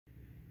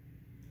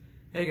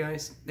Hey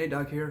guys, Nate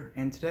Dog here,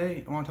 and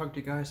today I want to talk to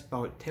you guys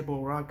about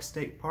Table Rock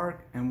State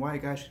Park and why you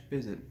guys should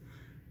visit.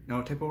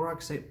 Now, Table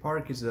Rock State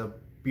Park is a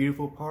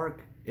beautiful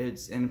park.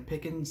 It's in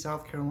Pickens,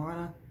 South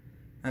Carolina.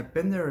 I've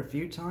been there a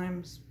few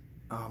times.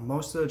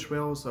 Most of the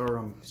trails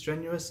are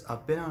strenuous.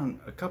 I've been on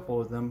a couple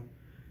of them,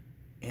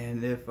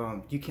 and if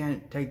you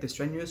can't take the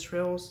strenuous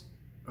trails,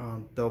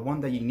 the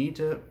one that you need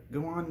to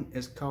go on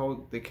is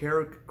called the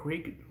Carrick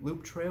Creek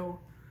Loop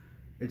Trail.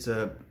 It's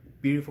a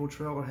beautiful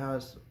trail. It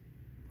has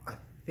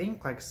I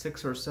think like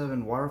 6 or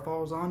 7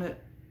 waterfalls on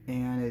it,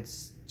 and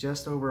it's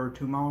just over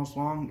 2 miles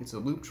long. It's a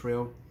loop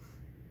trail,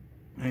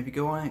 and if you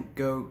go on it,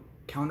 go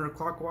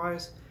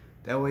counterclockwise.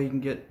 That way you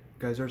can get,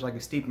 because there's like a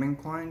steep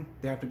incline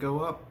they have to go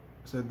up,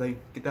 so they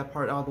get that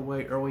part out of the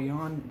way early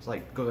on. It's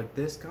like go like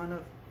this kind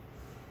of,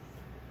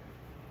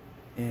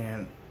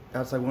 and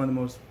that's like one of the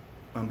most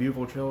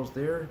beautiful trails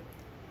there.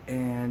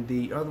 And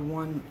the other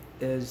one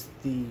is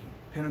the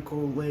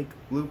Pinnacle Lake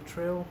Loop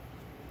Trail,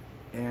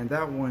 and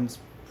that one's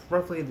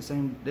roughly the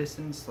same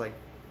distance, like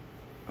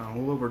a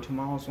little over 2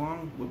 miles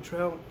long loop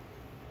trail.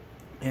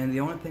 And the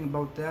only thing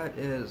about that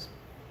is,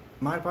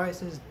 my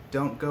advice is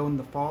don't go in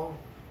the fall,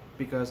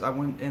 because I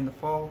went in the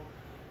fall,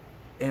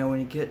 and when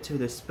you get to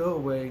the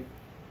spillway,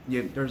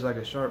 there's like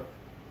a sharp,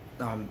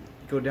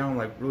 go down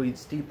like really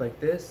steep like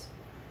this.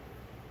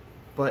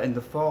 But in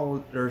the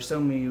fall, there are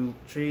so many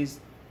trees,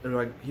 there are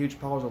like huge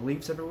piles of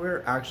leaves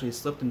everywhere. I actually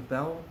slipped and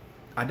fell.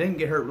 I didn't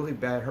get hurt really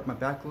bad, it hurt my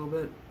back a little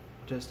bit.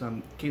 Just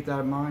keep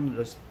that in mind,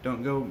 just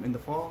don't go in the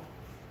fall.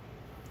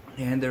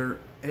 And there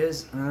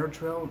is another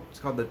trail, it's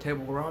called the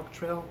Table Rock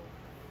Trail.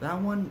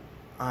 That one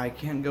I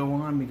can't go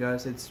on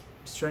because it's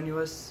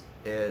strenuous.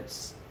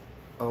 It's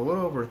a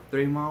little over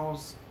 3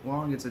 miles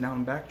long. It's an out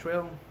and back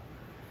trail.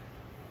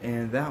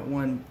 And that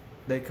one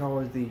they call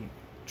it the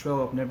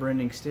Trail of Never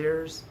Ending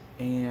Stairs.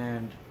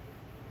 And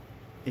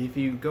if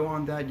you go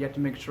on that, you have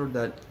to make sure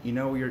that you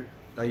know you're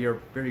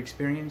very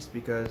experienced,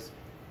 because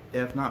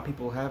if not,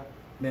 people have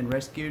been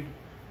rescued,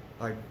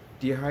 like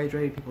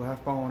dehydrated, people have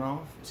fallen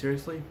off,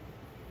 seriously.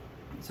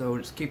 So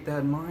just keep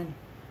that in mind.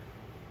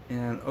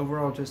 And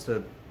overall, just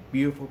a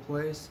beautiful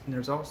place. And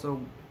there's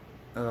also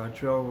a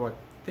trail, like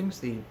I think it's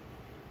the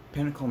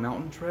Pinnacle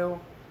Mountain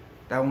Trail.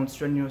 That one's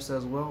strenuous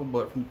as well,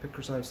 but from the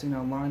pictures I've seen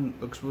online,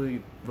 it looks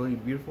really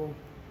beautiful.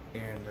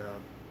 And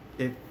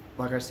if,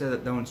 like I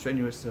said, that one's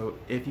strenuous, so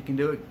if you can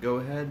do it, go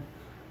ahead.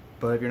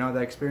 But if you're not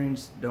that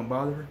experienced, don't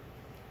bother.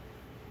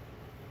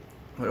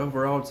 But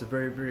overall, it's a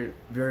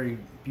very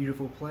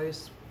beautiful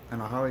place,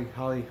 and I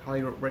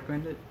highly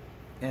recommend it.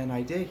 And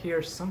I did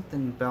hear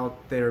something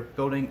about they're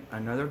building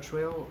another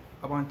trail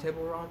up on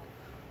Table Rock,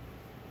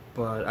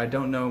 but I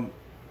don't know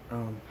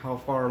how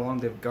far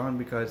along they've gone,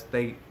 because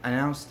they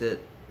announced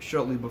it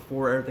shortly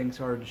before everything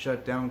started to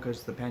shut down because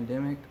of the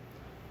pandemic.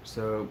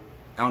 So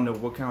I don't know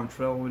what kind of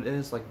trail it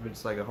is, like if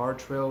it's like a hard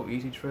trail,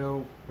 easy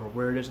trail, or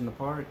where it is in the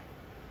park.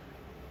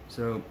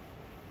 So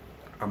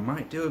I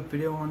might do a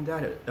video on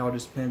that. It all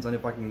just depends on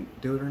if I can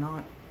do it or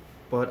not.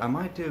 But I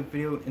might do a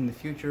video in the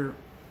future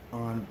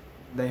on,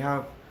 they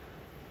have,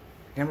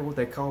 I can't remember what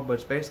they call it, but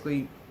it's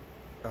basically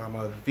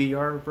a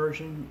VR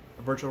version,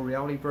 a virtual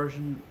reality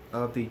version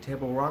of the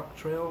Table Rock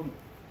Trail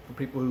for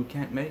people who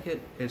can't make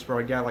it. It's where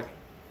I got like,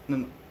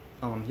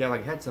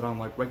 like a headset on,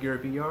 like regular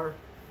VR,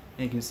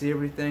 and you can see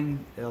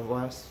everything. It'll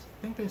last,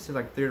 I think they said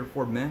like 3 or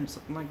 4 minutes,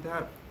 something like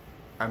that.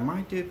 I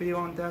might do a video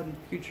on that in the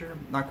future.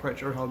 Not quite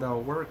sure how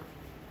that'll work.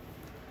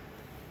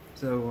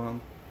 So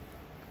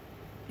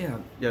yeah,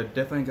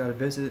 definitely gotta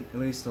visit at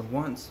least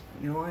once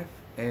in your life.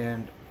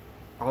 And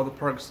all the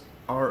parks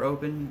are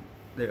open.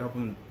 They're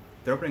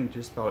opening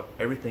just about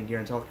everything here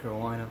in South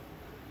Carolina.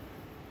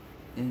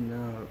 And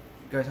if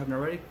you guys haven't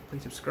already,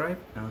 please subscribe,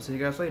 and I'll see you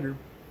guys later.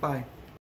 Bye.